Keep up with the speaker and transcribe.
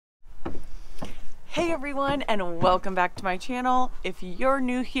Hey everyone, and welcome back to my channel. If you're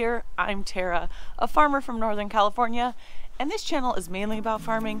new here, I'm Tara, a farmer from Northern California, and this channel is mainly about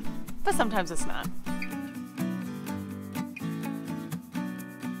farming, but sometimes it's not.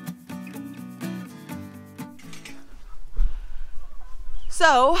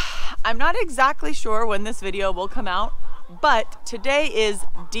 So, I'm not exactly sure when this video will come out, but today is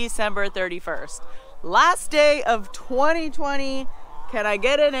December 31st. Last day of 2020. Can I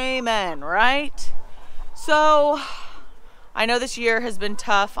get an amen, right? So, I know this year has been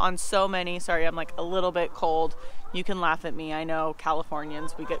tough on so many. Sorry, I'm like a little bit cold. You can laugh at me. I know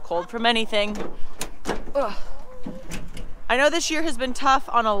Californians, we get cold from anything. Ugh. I know this year has been tough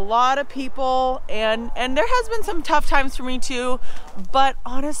on a lot of people, and there has been some tough times for me too, but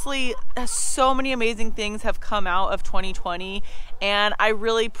honestly, so many amazing things have come out of 2020, and I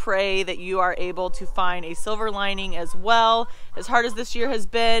really pray that you are able to find a silver lining as well, as hard as this year has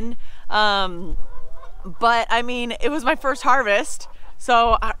been. But I mean, it was my first harvest,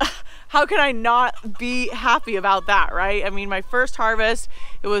 so how can I not be happy about that, right? I mean, my first harvest,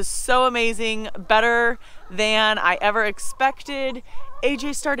 it was so amazing, better than I ever expected.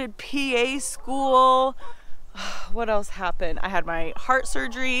 AJ started PA school. What else happened? I had my heart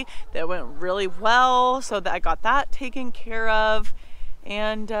surgery that went really well, so that I got that taken care of,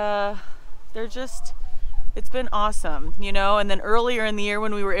 and it's been awesome, you know. And then earlier in the year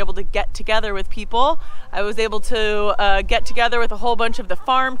when we were able to get together with people, I was able to get together with a whole bunch of the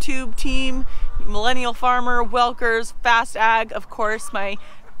Farm Tube team, Millennial Farmer, Welkers, Fast Ag, of course, my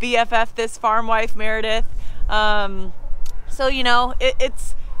BFF, this farm wife, Meredith. So, you know,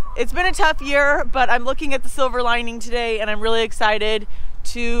 it's been a tough year, but I'm looking at the silver lining today, and I'm really excited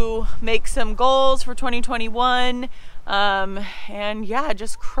to make some goals for 2021. And yeah,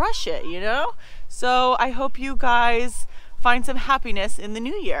 just crush it, you know? So I hope you guys find some happiness in the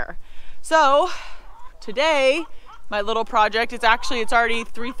new year. So today, my little project, it's already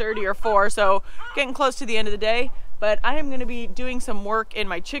 3:30 or 4, so getting close to the end of the day, but I am gonna be doing some work in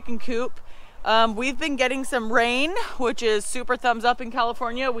my chicken coop. We've been getting some rain, which is super thumbs up in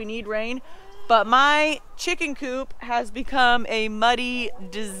California. We need rain, but my chicken coop has become a muddy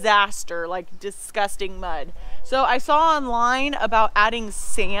disaster, like disgusting mud. So I saw online about adding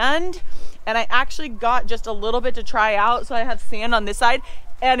sand, and I actually got just a little bit to try out. So I have sand on this side,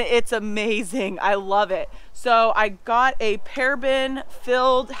 and it's amazing. I love it. So I got a pear bin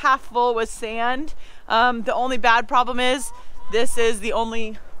filled half full with sand. The only bad problem is this is the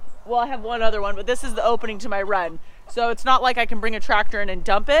only, well, I have one other one, but this is the opening to my run. So it's not like I can bring a tractor in and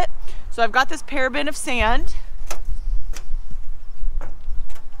dump it. So I've got this pear bin of sand,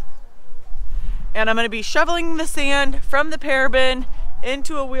 and I'm gonna be shoveling the sand from the pear bin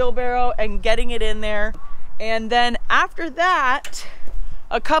into a wheelbarrow and getting it in there. And then after that,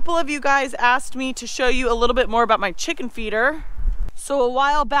 a couple of you guys asked me to show you a little bit more about my chicken feeder. So a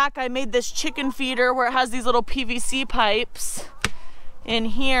while back, I made this chicken feeder where it has these little PVC pipes in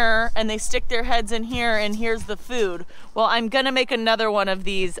here, and they stick their heads in here, and here's the food. Well, I'm gonna make another one of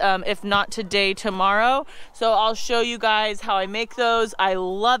these, if not today, tomorrow. So I'll show you guys how I make those. I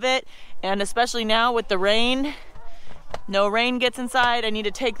love it, and especially now with the rain, no rain gets inside. I need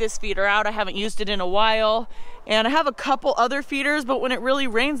to take this feeder out. I haven't used it in a while, and I have a couple other feeders, but when it really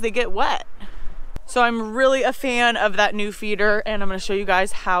rains, they get wet. So I'm really a fan of that new feeder, and I'm gonna show you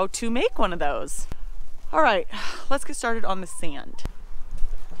guys how to make one of those. All right, let's get started on the sand.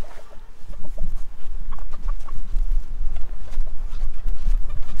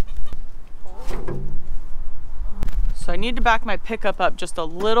 So I need to back my pickup up just a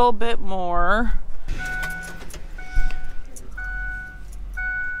little bit more.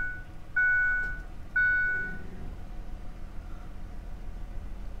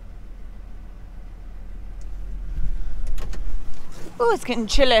 Oh, it's getting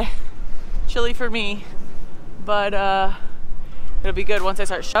chilly. Chilly for me. But it'll be good once I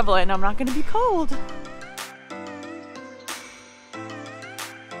start shoveling. I'm not gonna be cold.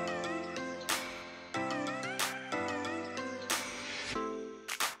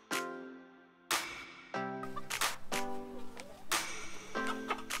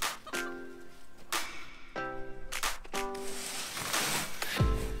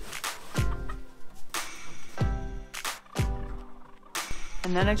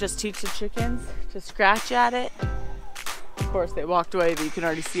 And then I just teach the chickens to scratch at it. Of course, they walked away, but you can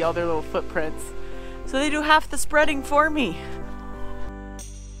already see all their little footprints. So they do half the spreading for me.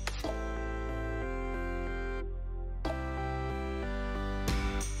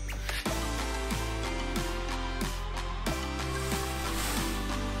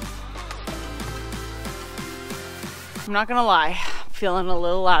 I'm not gonna lie, I'm feeling a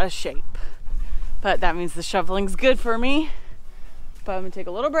little out of shape. but that means the shoveling's good for me. But I'm gonna take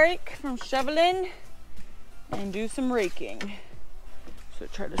a little break from shoveling and do some raking. So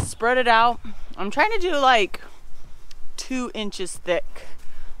try to spread it out. I'm trying to do like 2 inches thick.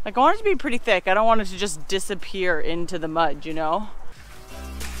 Like I want it to be pretty thick. I don't want it to just disappear into the mud, you know?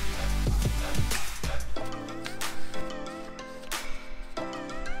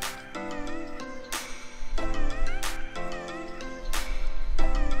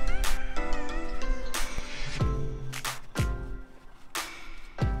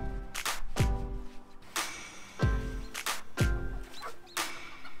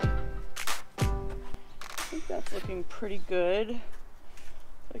 That's looking pretty good.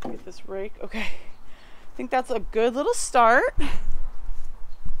 I can get this rake. Okay, I think that's a good little start.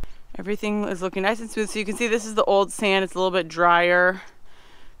 Everything is looking nice and smooth. So you can see this is the old sand. It's a little bit drier.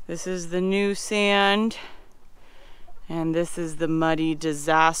 This is the new sand. And this is the muddy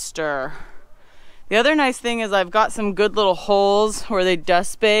disaster. The other nice thing is I've got some good little holes where they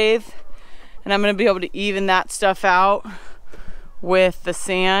dust bathe. And I'm gonna be able to even that stuff out with the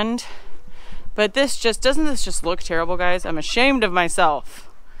sand. But this just, doesn't this just look terrible, guys? I'm ashamed of myself.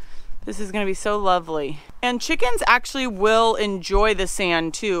 This is gonna be so lovely. And chickens actually will enjoy the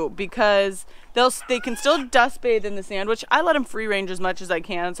sand too, because they can still dust bathe in the sand, which I let them free range as much as I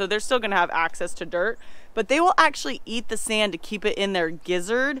can, so they're still gonna have access to dirt. But they will actually eat the sand to keep it in their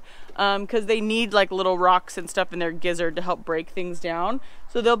gizzard, because they need like little rocks and stuff in their gizzard to help break things down.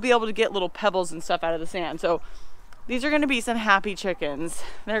 So they'll be able to get little pebbles and stuff out of the sand. So these are gonna be some happy chickens.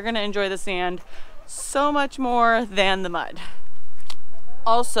 They're gonna enjoy the sand so much more than the mud.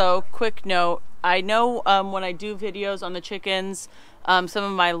 Also, quick note, I know when I do videos on the chickens, some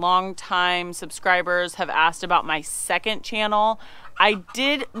of my longtime subscribers have asked about my second channel. I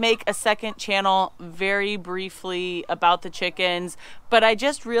did make a second channel very briefly about the chickens, but I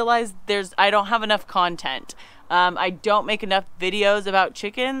just realized I don't have enough content. I don't make enough videos about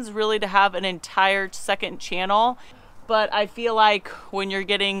chickens really to have an entire second channel. But I feel like when you're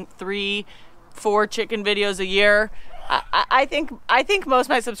getting 3-4 chicken videos a year, I think most of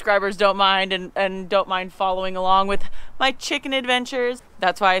my subscribers don't mind and don't mind following along with my chicken adventures.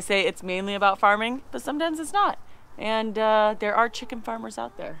 That's why I say it's mainly about farming, but sometimes it's not. And there are chicken farmers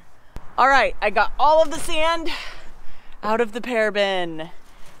out there. All right, I got all of the sand out of the pear bin,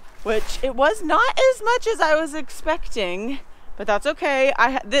 which it was not as much as I was expecting, but that's okay.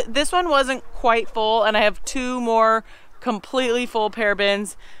 This one wasn't quite full, and I have 2 more completely full pear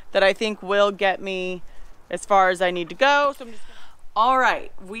bins that I think will get me as far as I need to go. So all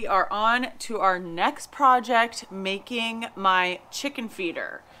right, we are on to our next project, making my chicken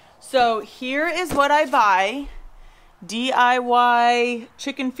feeder. So here is what I buy. DIY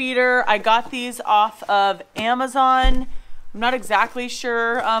chicken feeder. I got these off of Amazon. I'm not exactly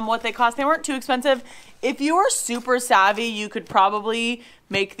sure what they cost. They weren't too expensive. If you are super savvy, you could probably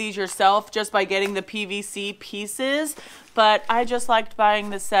make these yourself just by getting the PVC pieces, but I just liked buying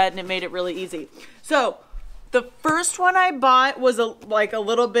the set and it made it really easy. So the first one I bought was like a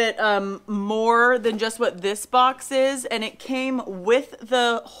little bit more than just what this box is, and it came with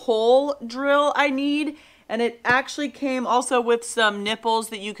the hole drill I need, and it actually came also with some nipples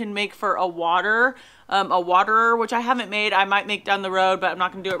that you can make for a waterer, which I haven't made. I might make down the road, but I'm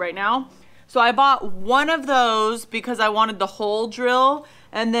not gonna do it right now. So I bought one of those because I wanted the hole drill,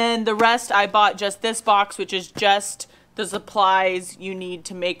 and then the rest I bought just this box, which is just the supplies you need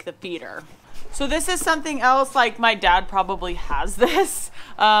to make the feeder. So this is something else, like my dad probably has this,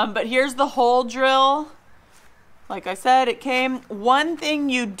 but here's the hole drill. Like I said, it came. One thing,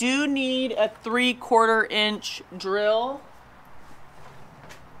 you do need a 3/4 inch drill.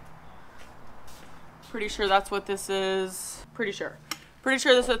 Pretty sure that's what this is. Pretty sure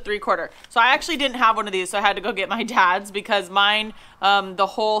this is a 3/4. So I actually didn't have one of these, so I had to go get my dad's because mine, the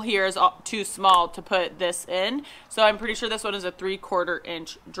hole here is too small to put this in. So I'm pretty sure this one is a 3/4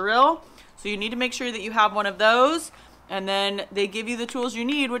 inch drill. So you need to make sure that you have one of those, and then they give you the tools you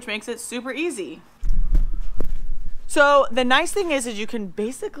need, which makes it super easy. So the nice thing is you can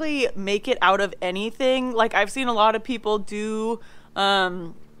basically make it out of anything. Like I've seen a lot of people do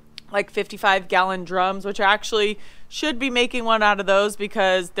like 55-gallon drums, which I actually should be making one out of those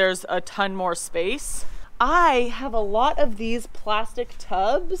because there's a ton more space. I have a lot of these plastic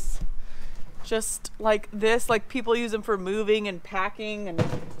tubs, just like this, like people use them for moving and packing and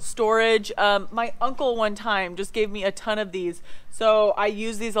storage. My uncle one time just gave me a ton of these, so I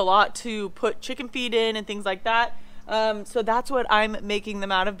use these a lot to put chicken feed in and things like that. So that's what I'm making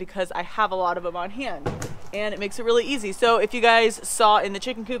them out of because I have a lot of them on hand. and it makes it really easy. So if you guys saw in the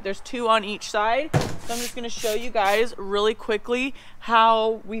chicken coop, there's 2 on each side. So I'm just gonna show you guys really quickly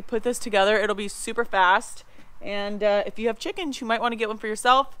how we put this together. It'll be super fast. And if you have chickens, you might wanna get one for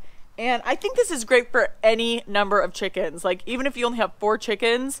yourself. And I think this is great for any number of chickens. Like even if you only have 4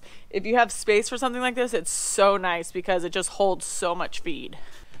 chickens, if you have space for something like this, it's so nice because it just holds so much feed.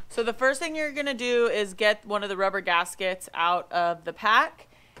 So the first thing you're gonna do is get one of the rubber gaskets out of the pack,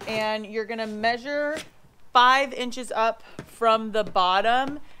 and you're gonna measure 5 inches up from the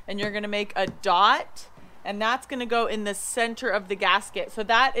bottom, and you're gonna make a dot, and that's gonna go in the center of the gasket. So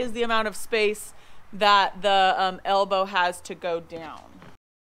that is the amount of space that the elbow has to go down.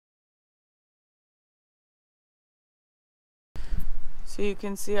 So you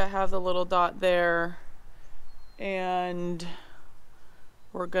can see I have the little dot there, and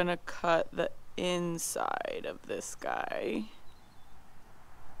we're gonna cut the inside of this guy,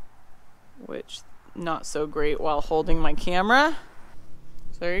 which not so great while holding my camera.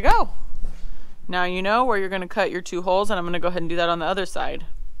 So there you go. Now you know where you're gonna cut your 2 holes, and I'm gonna go ahead and do that on the other side.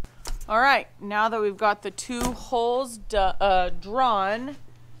 All right, now that we've got the 2 holes drawn, I'm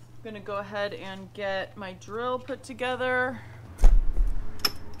gonna go ahead and get my drill put together.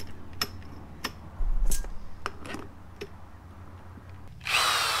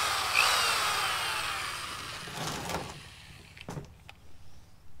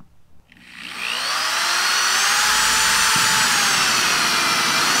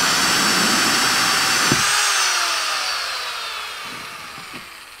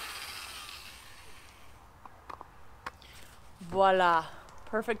 Voila,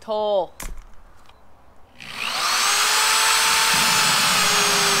 perfect hole.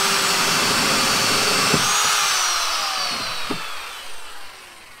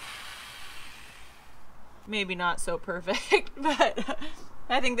 Maybe not so perfect, but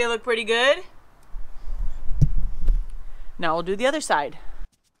I think they look pretty good. Now we'll do the other side.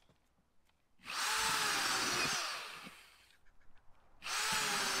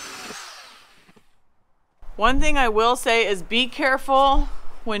 One thing I will say is be careful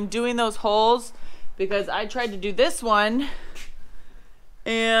when doing those holes, because I tried to do this one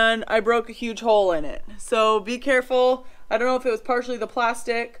and I broke a huge hole in it. So be careful. I don't know if it was partially the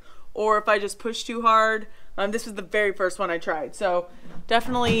plastic or if I just pushed too hard. This was the very first one I tried. So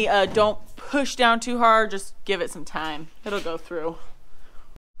definitely don't push down too hard, just give it some time. It'll go through.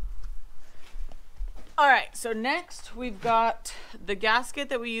 All right, so next we've got the gasket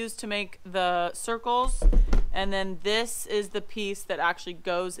that we use to make the circles, and then this is the piece that actually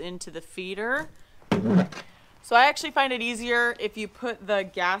goes into the feeder. So I actually find it easier if you put the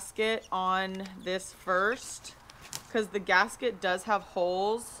gasket on this first, because the gasket does have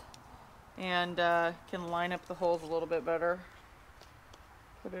holes and can line up the holes a little bit better.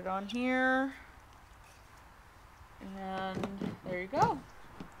 Put it on here, and there you go.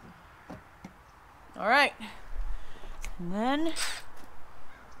 All right, and then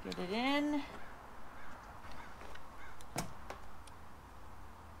get it in.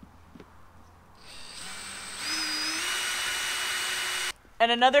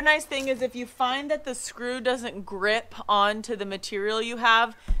 And another nice thing is if you find that the screw doesn't grip onto the material you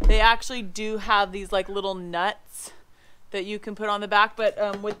have, they actually do have these like little nuts that you can put on the back.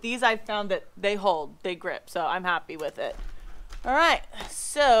 But with these, I've found that they hold, they grip, so I'm happy with it. All right,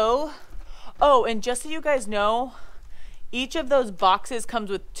 so, oh, and just so you guys know, each of those boxes comes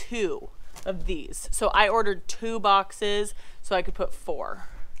with 2 of these. So I ordered 2 boxes so I could put 4.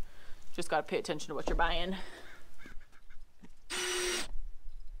 Just gotta pay attention to what you're buying.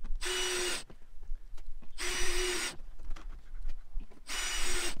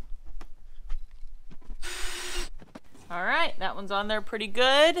 All right, that one's on there pretty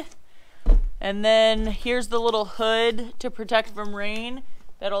good. And then here's the little hood to protect from rain.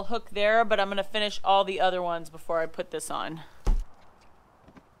 That'll hook there, but I'm gonna finish all the other ones before I put this on.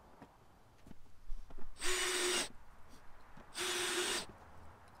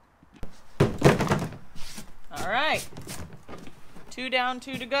 All right, 2 down,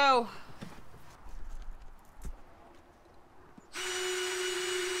 2 to go.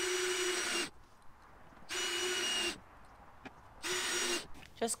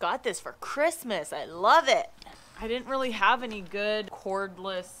 Just got this for Christmas. I love it. I didn't really have any good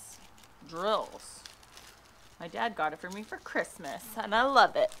cordless drills. My dad got it for me for Christmas, and I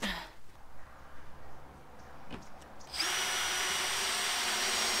love it.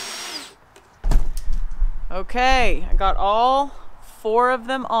 Okay, I got all 4 of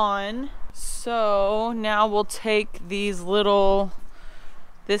them on. So now we'll take these little,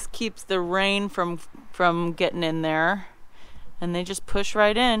 this keeps the rain from getting in there, and they just push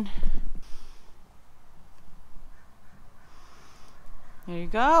right in. There you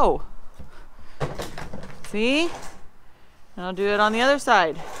go. See? And I'll do it on the other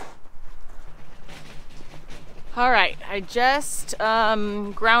side. All right, I just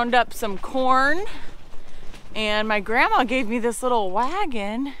ground up some corn, and my grandma gave me this little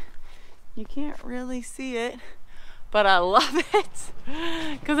wagon. You can't really see it, but I love it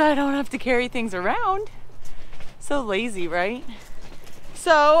because I don't have to carry things around. So lazy, right?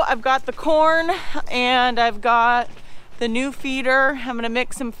 So I've got the corn and I've got the new feeder. I'm gonna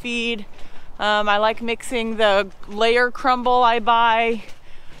mix some feed. I like mixing the layer crumble I buy,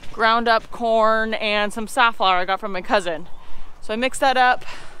 ground up corn, and some safflower I got from my cousin. So I mix that up.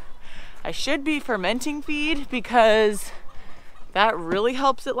 I should be fermenting feed because that really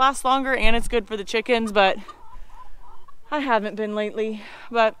helps it last longer and it's good for the chickens, but I haven't been lately,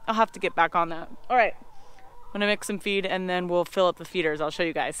 but I'll have to get back on that. All right, I'm gonna mix some feed and then we'll fill up the feeders. I'll show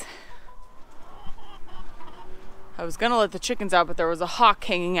you guys. I was gonna let the chickens out, but there was a hawk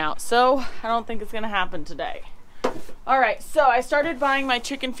hanging out, so I don't think it's gonna happen today. All right, so I started buying my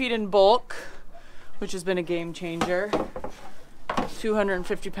chicken feed in bulk, which has been a game changer.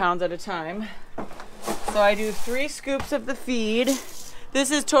 250 pounds at a time. So I do 3 scoops of the feed. This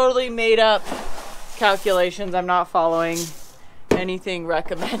is totally made up calculations. I'm not following anything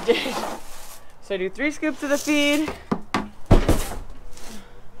recommended. So I do 3 scoops of the feed,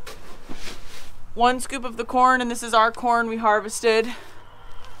 1 scoop of the corn, and this is our corn we harvested.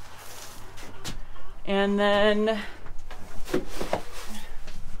 And then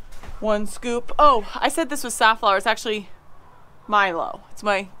 1 scoop. Oh, I said this was safflower. It's actually Milo. It's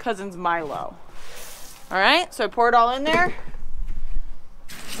my cousin's Milo. All right, so I pour it all in there.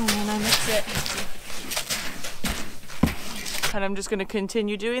 And then I mix it. And I'm just gonna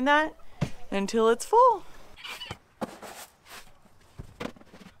continue doing that until it's full.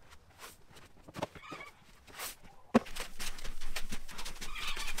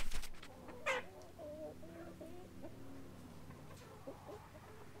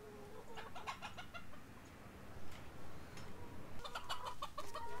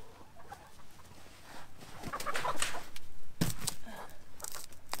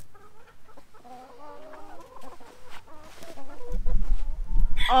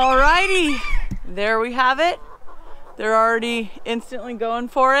 Alrighty, there we have it. They're already instantly going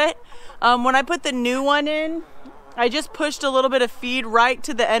for it. When I put the new one in, I just pushed a little bit of feed right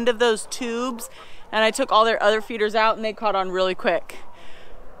to the end of those tubes, and I took all their other feeders out and they caught on really quick.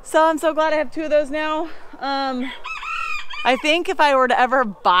 So I'm so glad I have 2 of those now. I think if I were to ever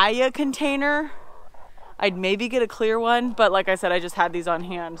buy a container, I'd maybe get a clear one, but like I said, I just had these on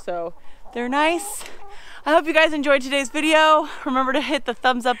hand, so they're nice. I hope you guys enjoyed today's video. Remember to hit the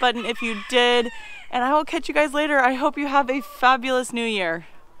thumbs up button if you did, and I will catch you guys later. I hope you have a fabulous new year.